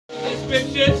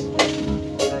scriptures.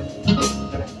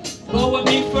 Go with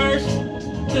me first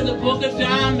to the book of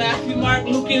John, Matthew, Mark,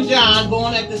 Luke, and John,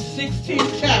 going at the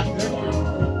 16th chapter,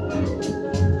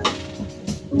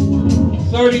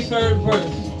 33rd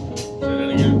verse. Say that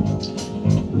again.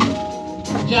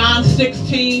 John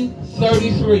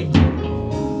 16:33.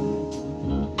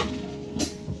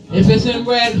 If it's in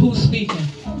red, who's speaking?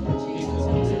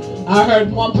 I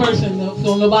heard one person,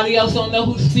 so nobody else don't know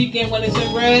who's speaking when it's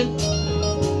in red.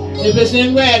 If it's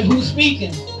in red, who's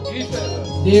speaking?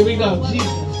 There we go, Jesus.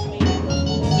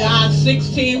 John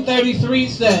 16:33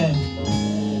 says,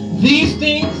 "These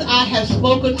things I have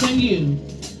spoken to you,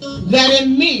 that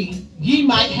in me ye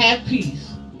might have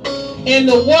peace. In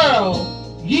the world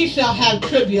ye shall have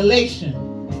tribulation,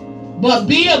 but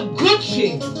be of good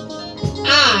cheer.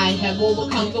 I have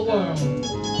overcome the world."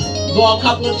 Go a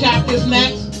couple of chapters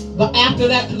next, but after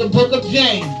that to the book of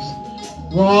James.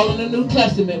 We're all in the New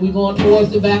Testament. We're going towards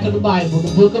the back of the Bible.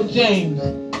 The book of James.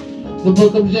 The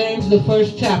book of James, the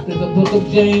first chapter. The book of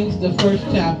James, the first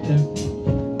chapter.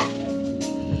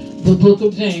 The book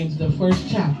of James, the first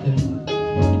chapter.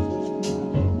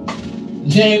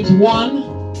 James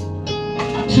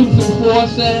 1:2-4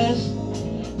 says,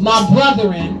 "My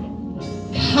brethren,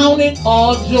 count it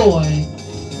all joy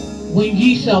when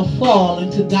ye shall fall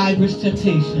into divers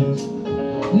temptations,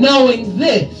 knowing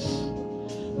this,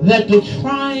 that the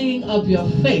trying of your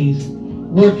faith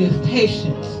worketh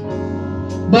patience.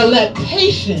 But let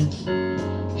patience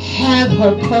have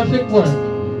her perfect work,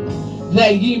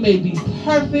 that ye may be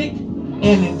perfect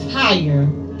and entire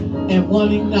and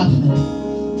wanting nothing."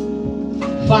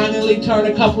 Finally, turn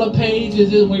a couple of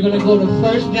pages and we're going to go to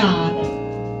 1 John,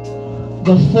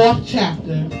 the 4th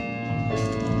chapter,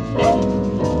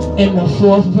 and the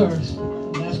 4th verse.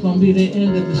 That's going to be the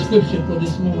end of the scripture for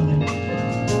this morning.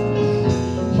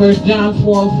 1 John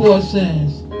 4:4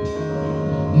 says,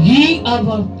 Ye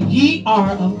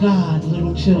are of God,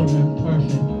 little children,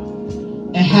 perfect,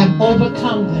 and have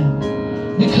overcome them,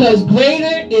 because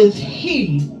greater is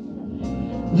he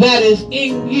that is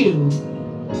in you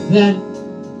than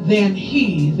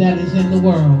he that is in the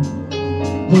world.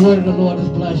 The word of the Lord is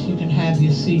blessed. You can have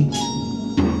your seats. You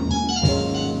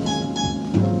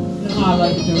know how I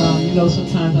like it around. You know,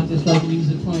 sometimes I just like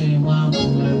music playing while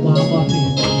I'm up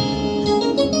here.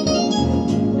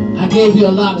 I gave you a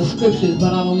lot of scriptures,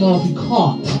 but I don't know if you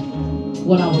caught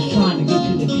what I was trying to get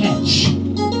you to catch.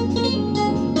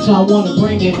 So I want to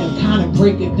bring it and kind of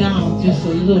break it down just a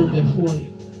little bit for you.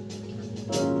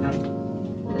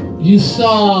 You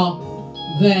saw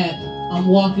that I'm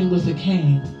walking with a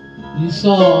cane. You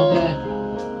saw that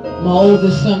my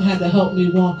oldest son had to help me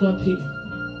walk up here.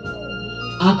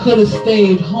 I could have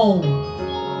stayed home.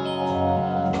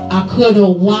 I could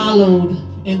have wallowed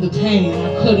in the pain.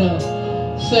 I could have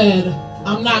said,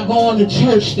 I'm not going to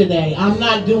church today. I'm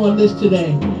not doing this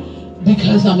today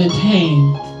because I'm in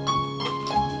pain.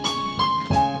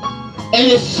 And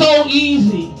it's so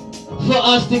easy for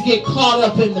us to get caught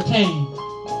up in the pain.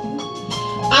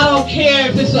 I don't care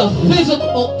if it's a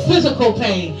physical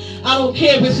pain. I don't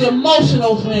care if it's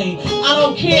emotional pain. I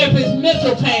don't care if it's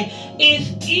mental pain.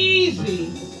 It's easy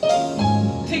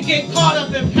to get caught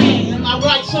up in pain. Am I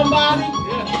right, somebody?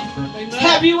 Yeah.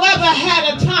 Have you ever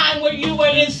had a time where you were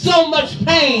in so much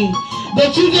pain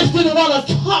that you just didn't want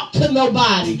to talk to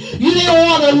nobody? You didn't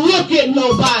want to look at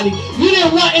nobody. You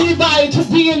didn't want anybody to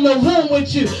be in the room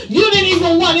with you. You didn't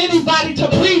even want anybody to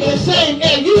breathe the same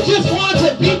air. You just wanted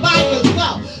to be by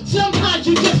yourself. Sometimes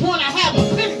you just want to have a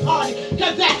pity party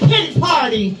because that pity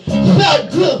party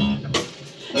felt good.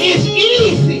 It's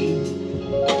easy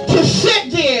to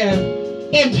sit there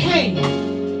in pain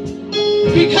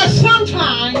because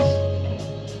sometimes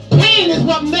pain is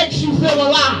what makes you feel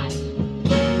alive.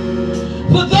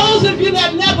 For those of you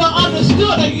that never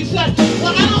understood it, you said,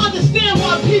 well, I don't understand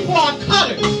why people are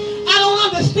cutters. I don't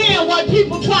understand why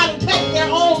people try to take their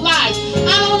own lives.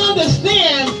 I don't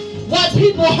understand why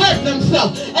people hurt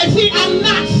themselves. And see, I'm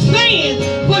not saying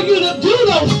for you to do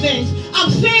those things.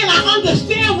 I'm saying I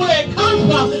understand where it comes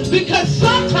from, because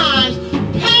sometimes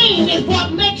pain is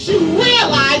what makes you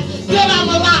realize that I'm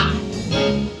alive.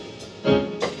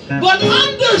 But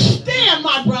understand,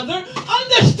 my brother,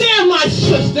 understand, my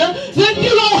sister, that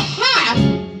you don't have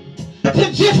to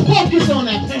just focus on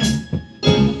that pain.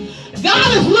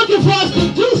 God is looking for us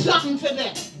to do something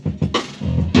today.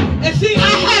 And see,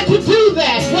 I had to do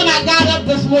that when I got up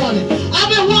this morning. I've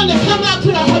been wanting to come out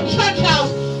to the church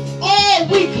house all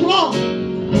week long.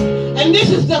 And this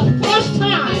is the first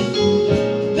time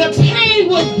the pain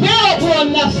was bearable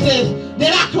enough, sis,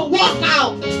 that I could walk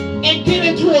out and get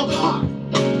into a car.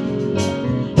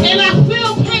 And I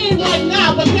feel pain right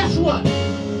now, but guess what?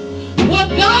 What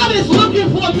God is looking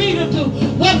for me to do,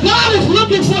 what God is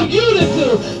looking for you to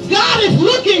do, God is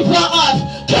looking for us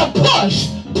to push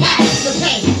past the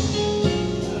pain.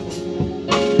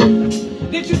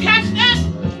 Did you catch that?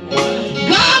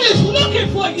 God is looking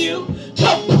for you to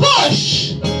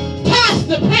push past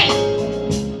the pain.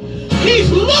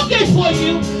 He's looking for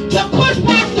you to push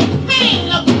past the pain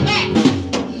of the past.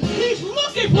 He's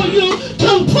looking for you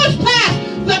to push past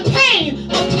the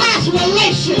pain of past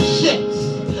relationships.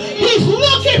 He's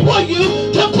looking for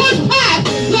you to push past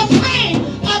the pain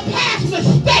of past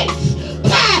mistakes,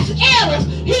 past errors.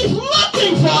 He's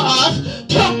looking for us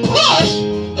to push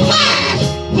past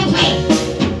the pain.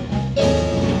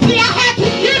 See, I had to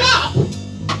get up.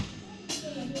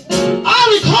 I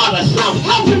recall myself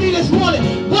helping me this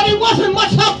morning, but it wasn't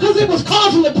much help because it was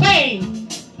causing the pain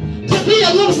to be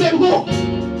a little bit more.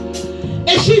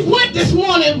 And she went this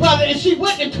morning, brother, and she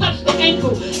went and touched the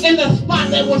ankle in the spot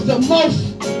that was the most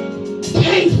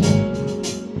painful.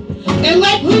 And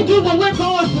like we do when we're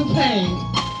going through pain,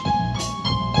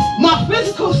 my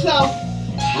physical self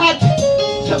had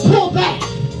to pull back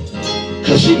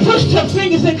because she pushed her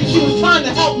fingers in because she was trying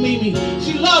to help Mimi.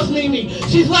 She loves Mimi.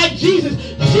 She's like Jesus.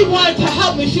 She wanted to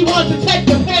help me. She wanted to take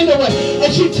the pain away.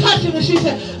 And she touched it and she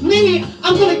said, Mimi,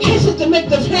 I'm going to kiss it to make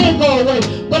the pain go away.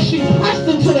 But she pressed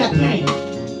into that pain.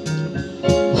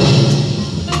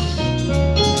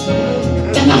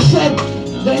 And I said,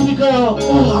 baby girl,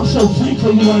 oh, I'm so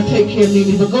thankful you want to take care of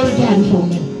Mimi, but go to Daddy for a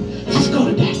minute. Just go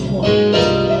to Daddy for a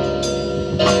minute.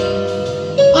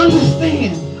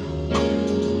 Understand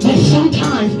that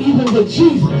sometimes, even with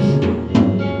Jesus,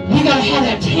 we got to have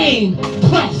that pain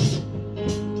pressed.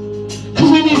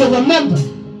 Because we need to remember.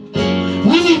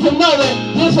 We need to know that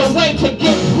there's a way to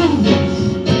get through this.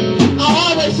 I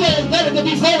always say it's better to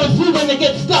be going through than to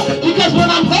get stuck. Because when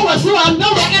I'm going through, I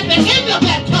know that at the end of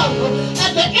that tunnel,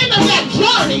 at the end of that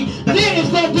journey, there is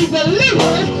going to be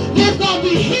deliverance, there's going to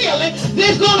be healing,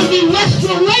 there's going to be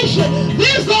restoration,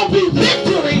 there's going to be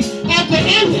victory at the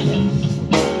end of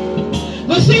it.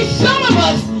 But see, some of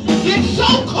us get so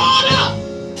caught up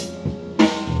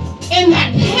in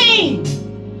that pain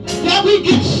that we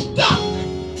get stuck.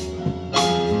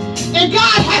 And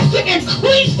God has to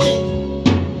increase it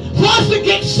for us to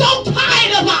get so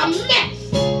tired of our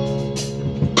mess.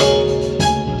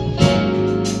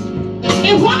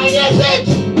 And why is it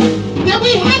that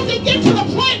we have to get to the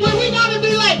point where we got to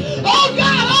be like, oh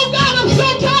God, I'm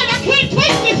so tired, I can't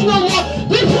take this no more,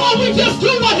 before we just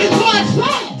do what His Word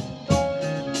said.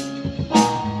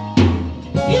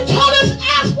 He told us,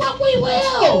 ask what we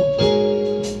will.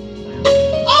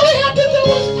 All we have to do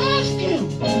is ask Him.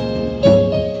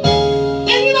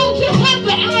 And you don't just have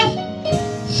to ask.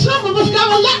 Some of us got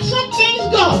to let some things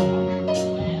go.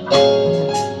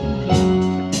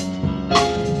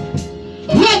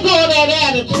 Let go of that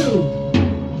attitude.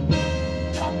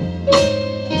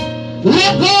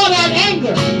 Let go of that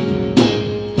anger.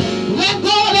 Let go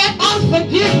of that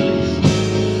unforgiveness.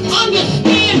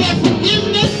 Understand that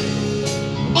forgiveness,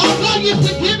 although you're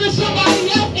forgiving somebody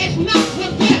else, it's not for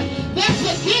them. That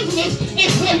forgiveness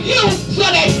is for you so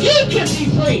that you can be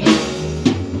free.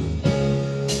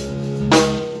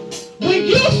 When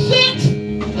you sit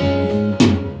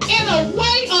in a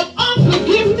way of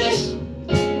unforgiveness,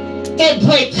 it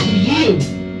breaks you.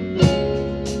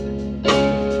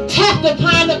 Half the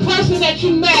time the person that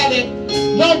you mad at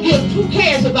don't give 2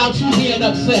 cares about you being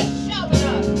upset.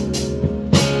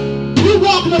 You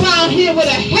walking around here with a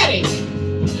headache.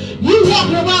 You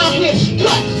walking around here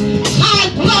stressed, high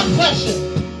blood pressure,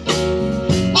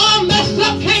 all messed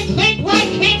up, can't think right,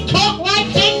 can't talk right,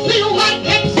 can't feel right,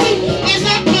 can't see, and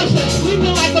that person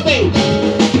sleeping like a baby.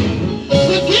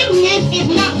 Forgiveness is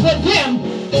not for them.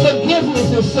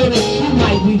 Forgiveness is so that you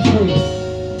might be free.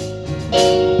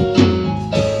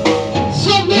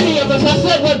 So many of us, I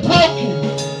said, we're broken.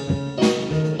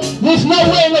 There's no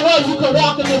way in the world you can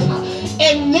walk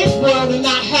in this world and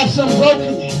not have some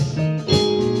brokenness.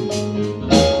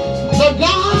 But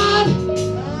God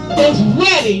is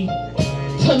ready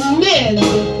to mend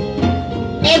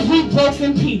every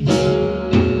broken piece.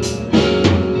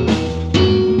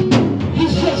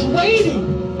 He's just waiting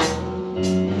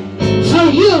for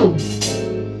you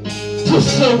to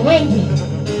surrender.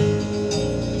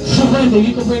 Surrender.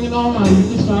 You can bring it all out. You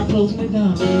can start closing it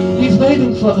down. He's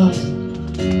waiting for us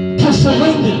to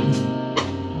surrender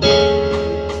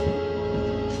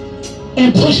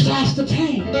and push past the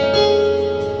pain.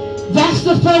 That's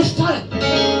the first time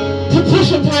to push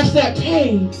him past that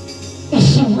pain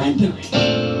is surrendering.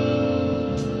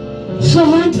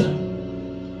 Surrender.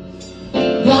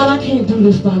 God, I can't do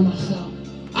this by myself.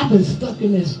 I've been stuck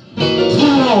in this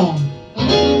too long.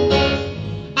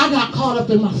 I got caught up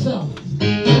in myself.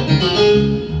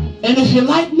 And if you're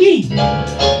like me,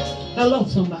 hello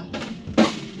somebody,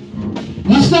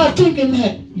 you start thinking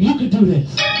that you could do this.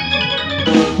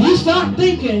 You start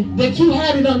thinking that you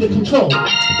had it under control.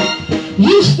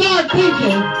 You start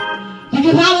thinking,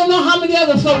 because I don't know how many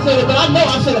other folks said it, but I know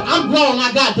I said it. I'm grown,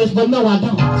 I got this, but no, I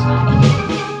don't.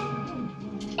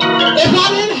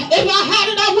 If I had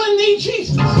it, I wouldn't need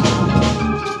Jesus.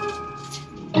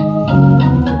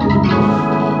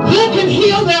 Who can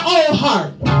heal their own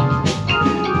heart?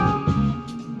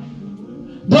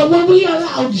 But when we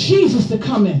allow Jesus to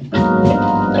come in,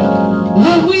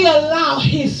 when we allow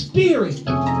his spirit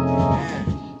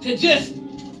to just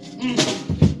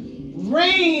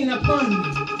reign upon you,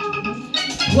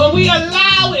 when we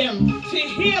allow him to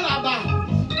heal our bodies,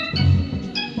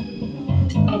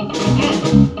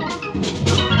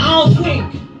 I don't think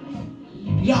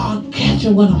y'all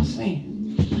catching what I'm saying.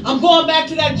 I'm going back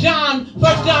to that John,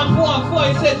 1 John 4:4.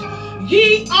 It says,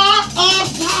 ye are of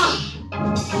God.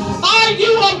 Are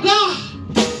you of God?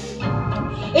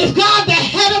 Is God the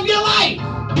head of your life?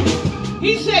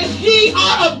 He says, ye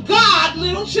are of God,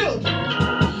 little children,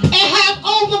 and have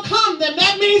overcome them.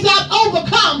 That means I've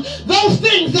overcome those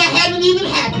things that haven't even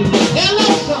happened.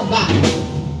 Hello, somebody.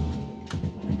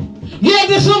 Yeah,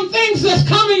 there's some things that's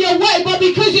coming your way, but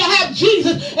because you have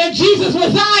Jesus and Jesus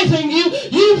resides in you,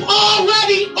 you've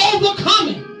already overcome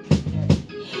it.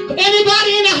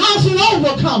 Anybody in the house an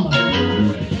overcomer?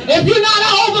 If you're not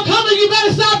an overcomer, you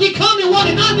better start becoming one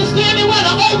and understanding what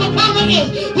an overcomer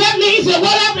is. That means that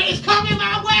whatever is coming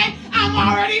my way, I'm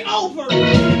already over it.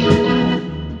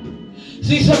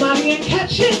 See, somebody ain't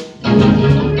catch it.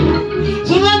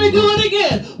 So let me do it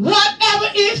again. Whatever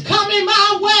is coming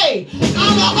my way,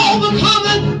 I'm an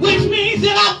overcomer, which means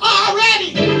that I'm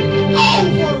already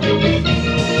over it.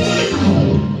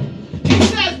 He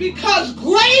says, because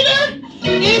greater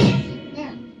is...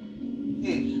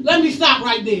 Let me stop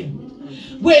right there.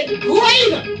 With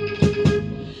greater,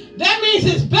 that means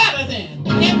it's better than,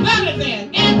 and better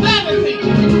than, and better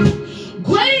than.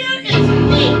 Greater is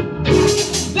me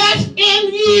that's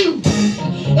in you.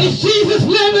 Is Jesus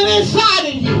living inside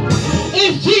of you?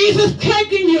 Is Jesus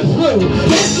taking you through?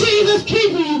 Is Jesus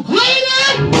keeping you?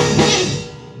 Greater is...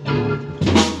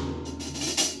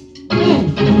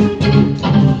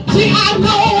 See, I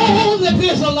know that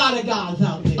there's a lot of gods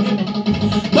out there.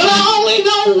 But I only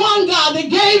know one God that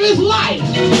gave his life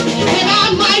that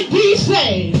I might be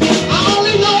saved. I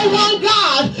only know one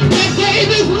God that gave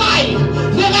his life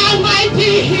that I might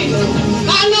be healed.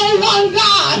 I know one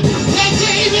God that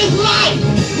gave his life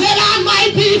that I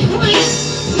might be free.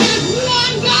 There's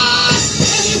one God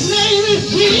and his name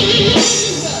is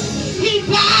Jesus. He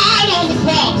died on the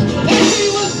cross and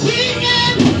he was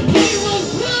beaten, he was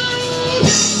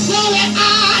bruised so that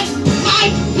I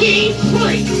might be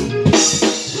free.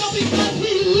 Because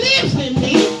he lives in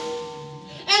me,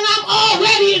 and I'm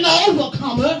already an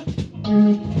overcomer.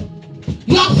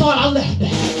 Y'all thought I left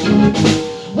that.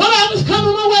 Whatever's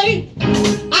coming my way,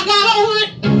 I got over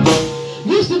it.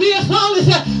 Used to be a song that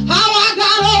said, how I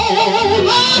got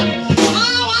over,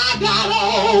 how I got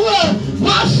over.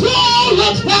 My soul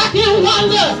looks back and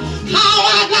wonder how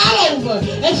I got over.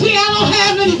 And see, I don't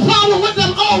have any problem with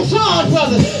them old songs,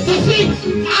 brother. But see,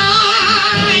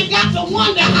 I ain't got to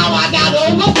wonder how I got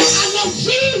over. I know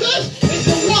Jesus is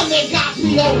the one that got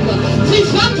me over. See,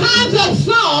 sometimes those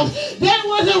songs, they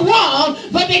wasn't wrong,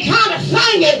 but they kind of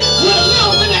sang it with a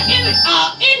little bit of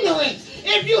ignorance.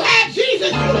 If you had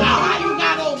Jesus, you know how you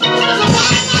got over. So why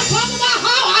am I talking about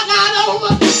how I got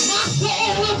over? My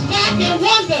soul looks back and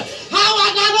wonder how I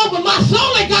got over. My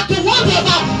soul ain't got to wonder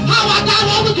about how I got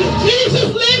over because Jesus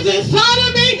lives inside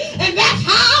of me, and that's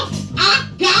how I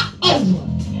got over.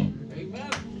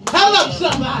 Amen. Hello,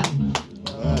 somebody.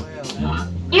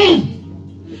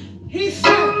 He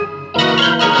said,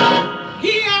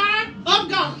 ye are of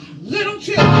God, little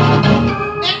children,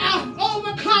 and I've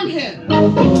overcome him,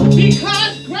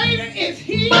 because greater is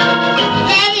he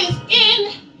that is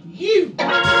in you.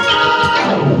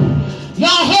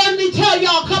 Y'all heard me tell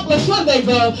y'all a couple of Sundays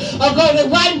ago that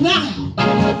right now,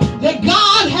 that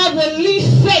God has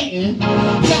released Satan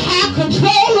to have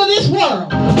control of this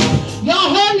world.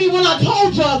 Y'all heard me when I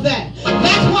told y'all that.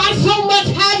 That's why so much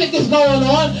havoc is going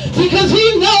on, because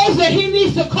he knows that he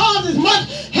needs to cause as much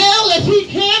hell as he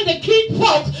can to keep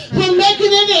folks from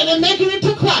making it in and making it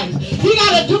to Christ. He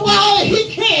got to do all that he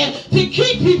can to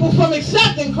keep people from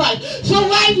accepting Christ. So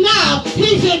right now,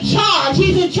 he's in charge.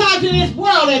 He's in charge of this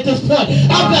world at this point.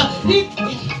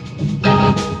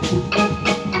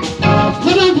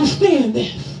 But understand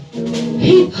this.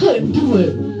 He couldn't do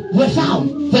it without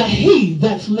the he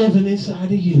that's living inside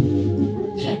of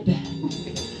you. Check that.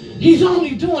 He's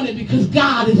only doing it because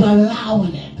God is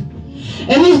allowing it.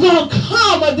 And there's going to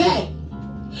come a day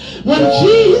when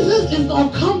Jesus is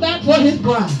going to come back for his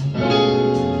bride.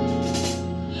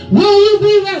 Will you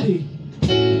be ready?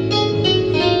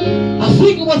 I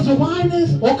think it was the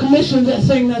Winans or Commission that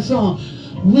sang that song.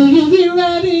 Will you be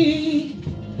ready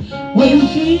when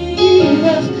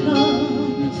Jesus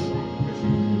comes?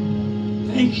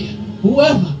 Thank you.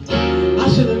 Whoever. I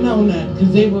should have known that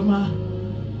because they were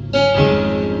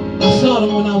I saw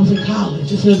them when I was in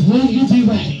college. It says, will you be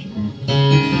ready?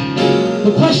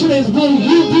 The question is, will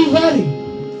you be ready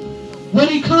when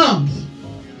he comes?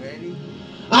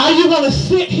 Are you going to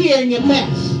sit here in your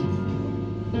mess?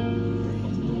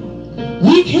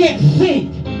 We can't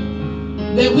think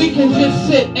that we can just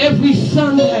sit every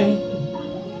Sunday.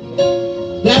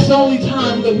 That's the only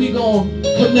time that we're going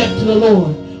to connect to the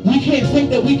Lord. We can't think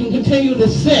that we can continue to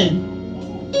sin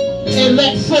and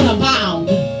let sin abound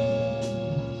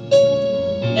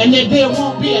and that there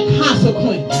won't be a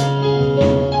consequence.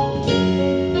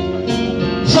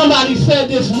 Somebody said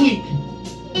this week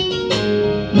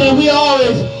that we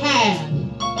always have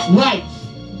rights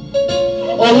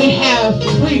or we have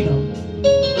freedom.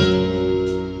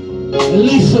 At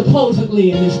least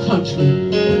supposedly in this country.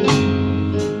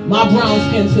 My brown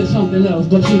skin said something else,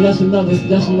 but see, that's another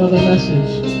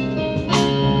message.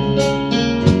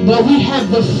 But we have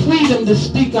the freedom to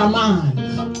speak our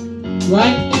minds,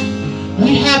 right?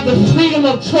 We have the freedom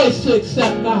of choice to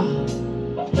accept God.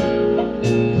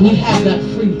 We have that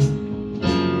freedom.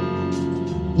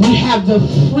 We have the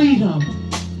freedom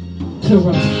to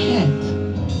repent.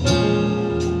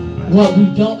 What we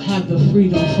don't have the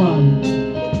freedom from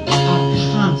are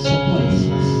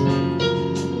consequences.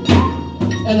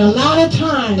 And a lot of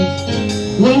times,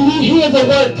 when we hear the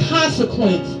word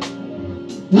consequence,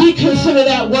 we consider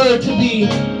that word to be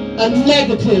a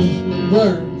negative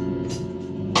word.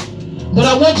 But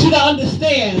I want you to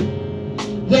understand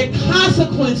that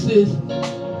consequences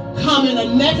come in a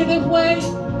negative way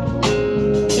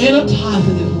and a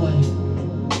positive way.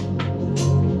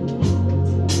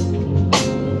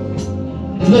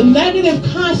 The negative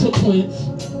consequence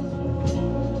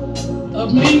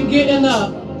of me getting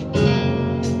up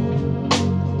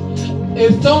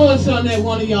is throwing something at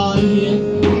one of y'all in here.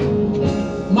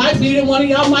 Might be that one of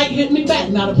y'all might hit me back.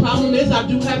 Now the problem is I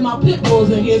do have my pit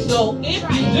bulls in here, so if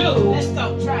you do,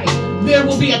 there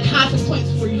will be a consequence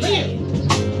for you.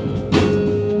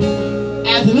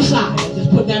 As an aside, just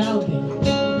put that out there.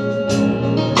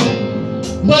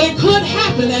 But it could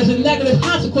happen as a negative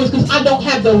consequence because I don't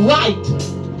have the right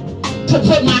to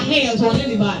put my hands on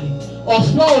anybody or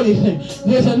throw anything.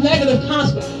 There's a negative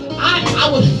consequence. I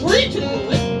was free to do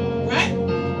it, right?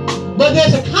 But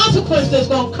there's a consequence that's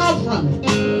going to come from it.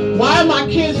 Why are my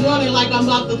kids running like I'm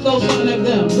about to throw something at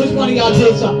them? Which one of y'all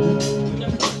did something?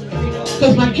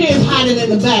 Because my kids hiding in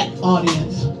the back,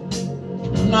 audience.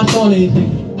 I'm not throwing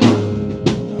anything.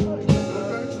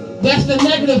 That's the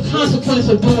negative consequence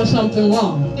of doing something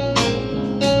wrong.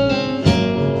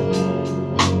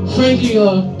 Frankie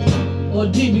or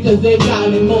D, because they've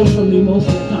gotten it most from me most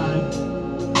of the time.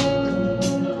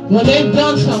 When they've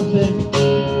done something,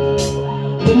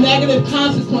 the negative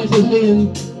consequences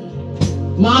mean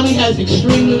mommy has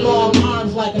extremely long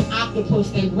arms like an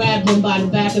octopus and grabbed them by the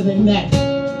back of their neck.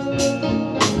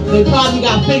 They probably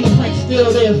got fingerprints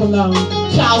still there from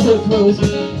childhood throws.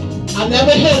 I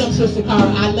never hit them, Sister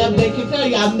Cara. They can tell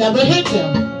you I've never hit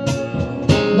them.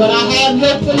 But I have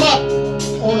lifted them up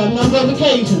on a number of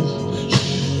occasions.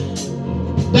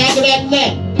 Back of that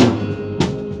neck.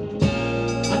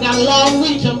 I got a long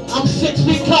reach. I'm 6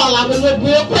 feet tall. I would look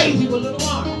real crazy with little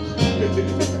arms.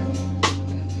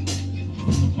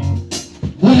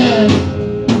 We have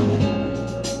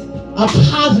a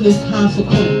positive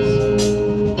consequence.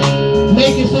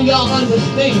 Make it so y'all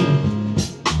understand.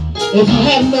 If you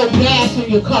have no gas in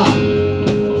your car,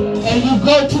 and you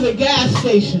go to the gas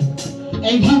station,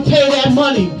 and you pay that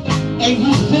money, and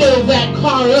you fill that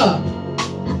car up,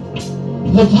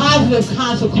 the positive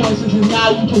consequences is now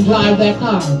you can drive that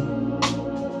car.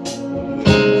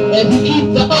 If you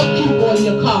keep the upkeep on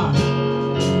your car,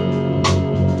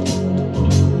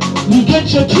 you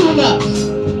get your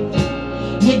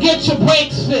tune-ups, you get your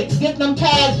brakes fixed, get them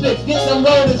tires fixed, get them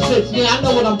rotors fixed. Yeah, I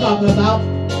know what I'm talking about.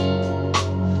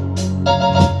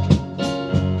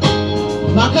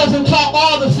 My cousin taught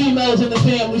all the females in the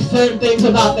family certain things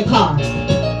about the car.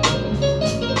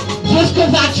 Just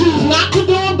because I choose not to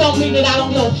do them don't mean that I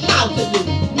don't know how to do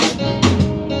them.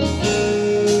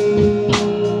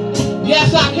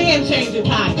 Yes, I can change a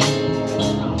tire.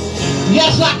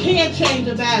 Yes, I can change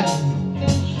a battery.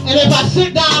 And if I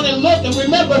sit down and look and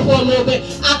remember for a little bit,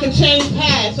 I can change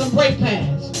pads, some brake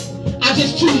pads. I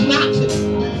just choose not to.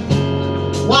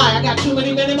 Why? I got too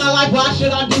many men in my life. Why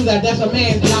should I do that? That's a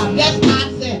man's job. That's not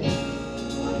said it.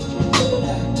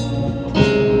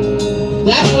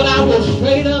 That's when I will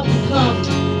straight up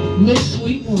become Miss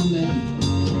Sweet Woman.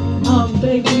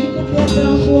 Baby, you can get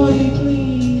down for me,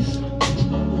 please.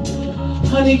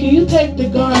 Honey, can you take the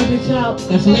garbage out?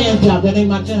 That's a man's job. That ain't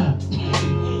my job.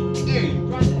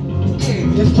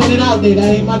 Just put it out there.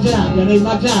 That ain't my job. That ain't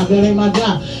my job. That ain't my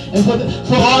job. And for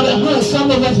all the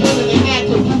some of us women, they had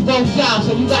to do both jobs.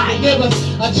 So you got to give us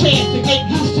a chance to get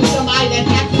used to somebody that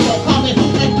actually will come in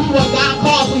and do what God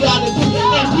called for y'all to do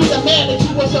and be the man that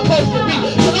you were supposed to be.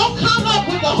 So don't come up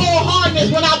with the whole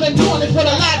hardness when I've been doing it for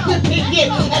the last 15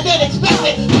 years and then expect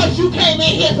it because you came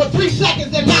in here for 3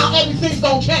 seconds and now everything's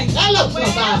going to change. Hello,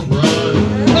 somebody.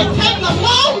 It takes a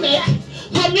moment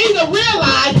for me to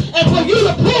realize and for you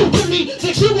to prove to me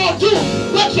that you won't do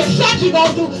what you said you're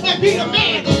going to do and be the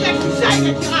man that you say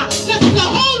that you are. Just a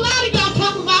whole lot of y'all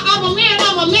talking about I'm a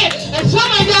man, and some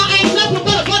of y'all ain't nothing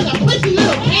but a bunch of pretty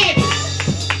little panties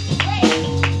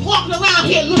walking around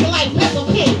here looking like Peppa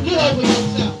Pig. Get over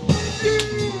yourself.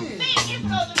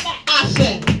 I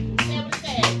said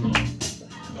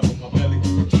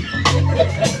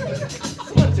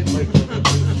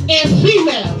and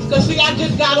females, because see, I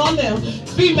just got on them.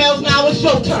 Females, now it's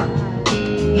your turn.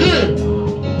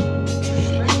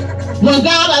 When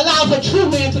God allows a true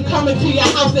man to come into your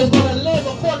house that's going to live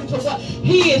according to what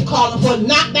he is calling for,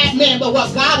 not that man, but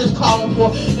what God is calling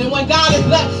for. And when God has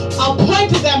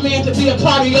appointed that man to be a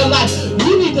part of your life,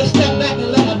 you need to step back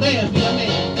and let a man be a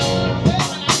man.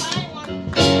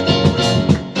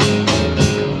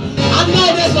 I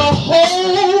know there's a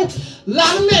whole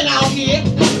lot of men out here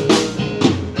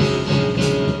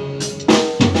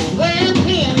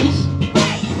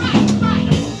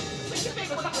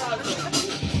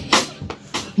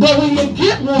but when you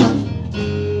get one,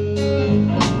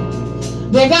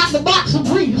 they got the box of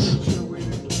briefs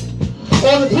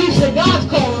or the briefs that God's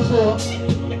calling for.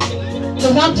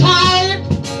 Because I'm tired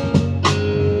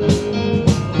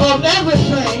of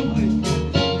everything.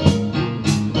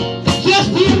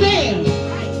 Just be a man.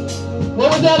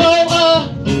 What was that old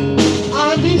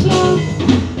R&B song?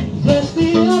 Just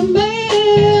be a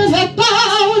man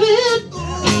about it.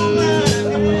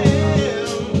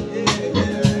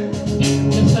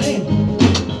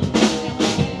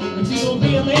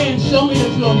 Show me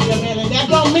that you're a man, and that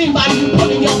don't mean by you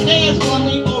putting your hands on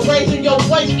me or raising your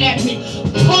voice at me.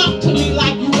 Talk to me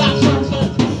like you got some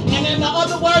sense. And in the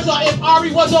other words, or if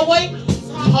Ari was awake,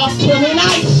 talk to me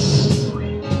nice.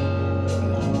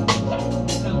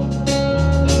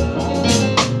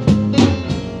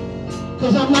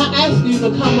 Because I'm not asking you to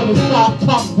come with a soft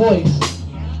talk voice.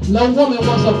 No woman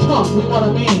wants a punk, we want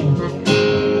a man.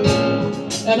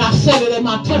 And I said it in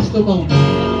my testimony.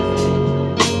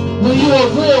 When you're a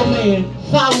real man,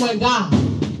 following God,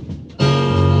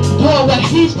 doing what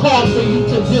he's called for you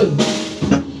to do,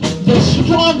 the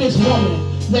strongest woman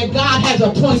that God has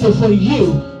appointed for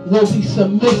you will be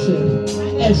submissive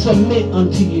and submit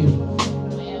unto you.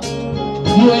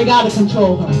 You ain't got to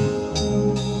control her.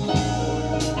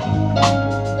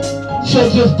 She'll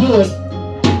just do it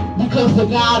because the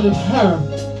God in her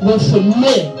will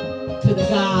submit to the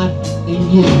God in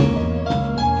you.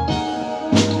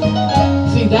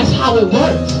 See, that's how it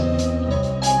works.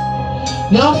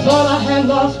 Y'all thought I had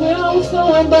lost where I was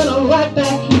going, but I'm right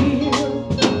back here.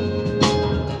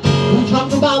 We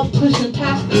talked about pushing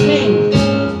past the pain,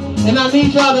 and I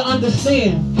need y'all to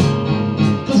understand,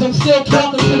 because I'm still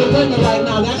talking to the women right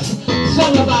now. That's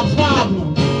some of our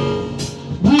problem.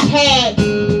 We've had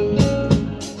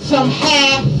some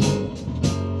half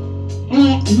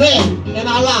men in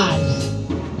our lives.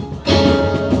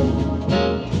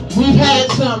 We've had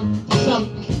some.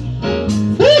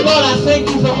 Oh Lord, I thank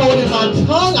you for holding my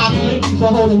tongue. I thank you for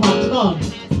holding my tongue.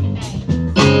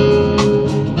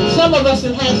 Some of us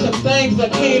have had some things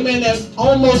that came in and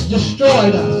almost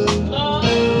destroyed us.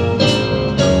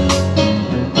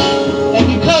 And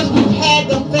because we've had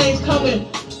them things come and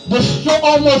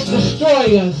almost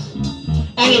destroy us,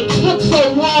 and it took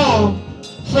so long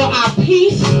for our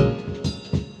peace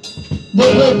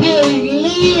that we're very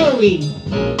leery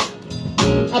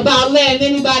about letting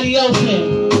anybody else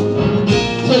in.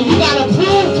 So you got to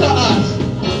prove to us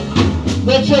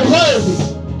that you're worthy.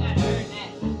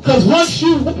 Because once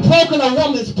you've broken a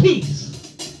woman's peace,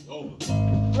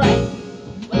 right,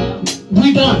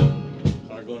 we done.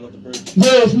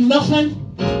 There is nothing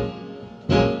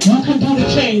you can do to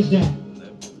change that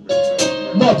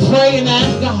but pray and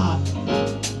ask God.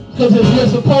 Because if you're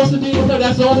supposed to be with her,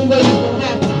 that's the only way it's going to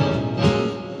happen.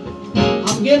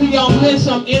 I'm giving y'all men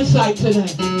some insight today.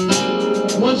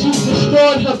 Once you've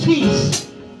destroyed her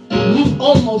peace, you've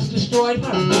almost destroyed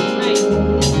her. Right.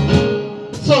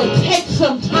 So it takes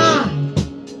some time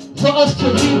for us to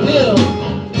rebuild,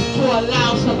 to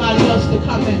allow somebody else to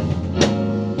come in.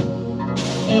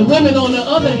 And women, on the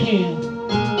other hand,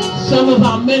 some of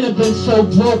our men have been so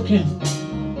broken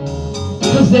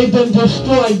because they've been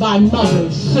destroyed by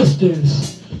mothers,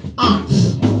 sisters,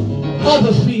 aunts,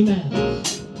 other females.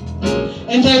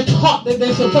 And they're taught that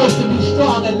they're supposed to be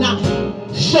strong and not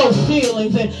show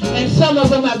feelings. And some of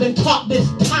them have been taught this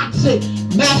toxic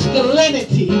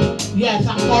masculinity. Yes,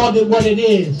 I called it what it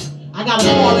is. I got to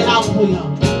call it out for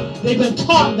y'all. They've been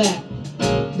taught that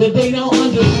they don't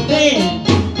understand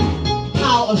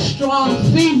how a strong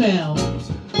female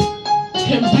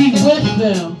can be with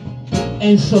them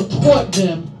and support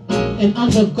them and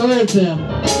undergird them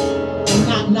and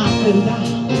not knock them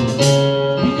down.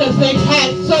 Because they've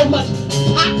had so much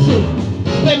toxic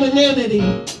femininity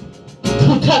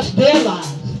to touch their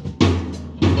lives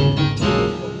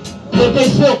that they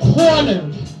feel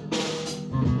cornered,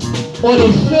 or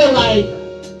they feel like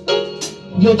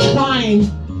you're trying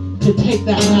to take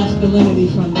that masculinity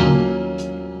from them.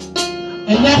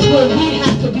 And that's where we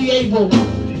have to be able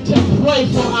to pray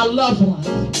for our loved ones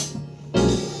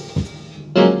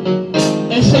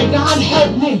and say, God,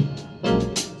 help me.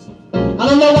 I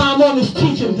don't know why I'm on this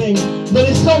teaching thing, but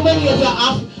it's so many of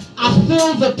y'all. I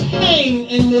feel the pain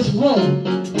in this room.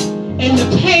 And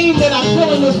the pain that I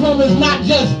feel in this room is not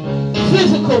just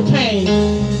physical pain,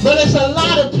 but it's a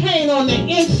lot of pain on the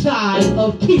inside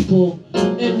of people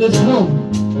in this room.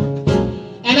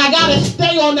 And I got to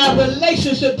stay on that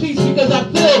relationship piece because I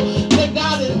feel that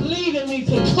God is leading me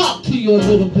to talk to you a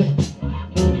little bit.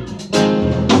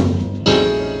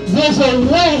 There's a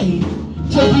way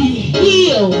to be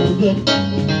healed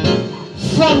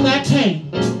from that pain.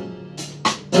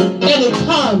 And it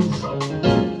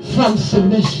comes from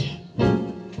submission.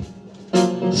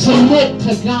 Submit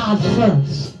to God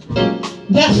first.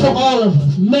 That's for all of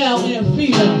us, male and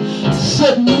female.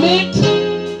 Submit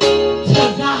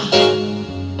to God.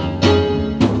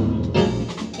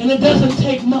 And it doesn't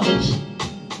take much.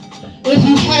 If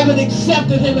you haven't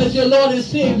accepted him as your Lord and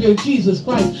Savior, Jesus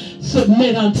Christ,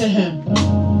 submit unto him.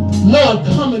 Lord,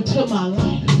 come into my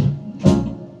life.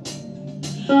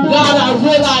 God, I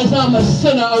realize I'm a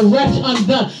sinner, a wretch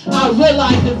undone. I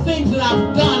realize the things that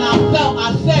I've done, I felt,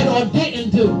 I said, or didn't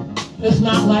do, it's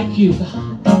not like you,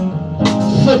 God.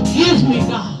 Forgive me,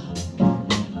 God.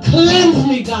 Cleanse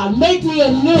me, God. Make me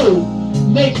anew.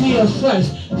 Make me afresh.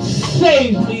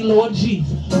 Save me, Lord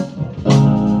Jesus.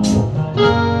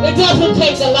 It doesn't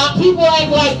take a lot. People act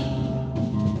like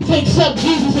to accept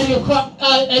Jesus in your,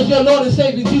 as your Lord and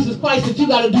Savior, Jesus Christ, that you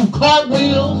got to do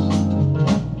cartwheels,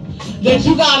 that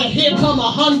you got to here come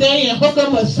a Hyundai and hook a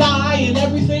Messiah and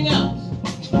everything else.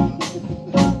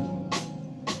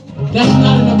 That's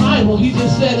not in the Bible. He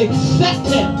just said accept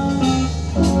him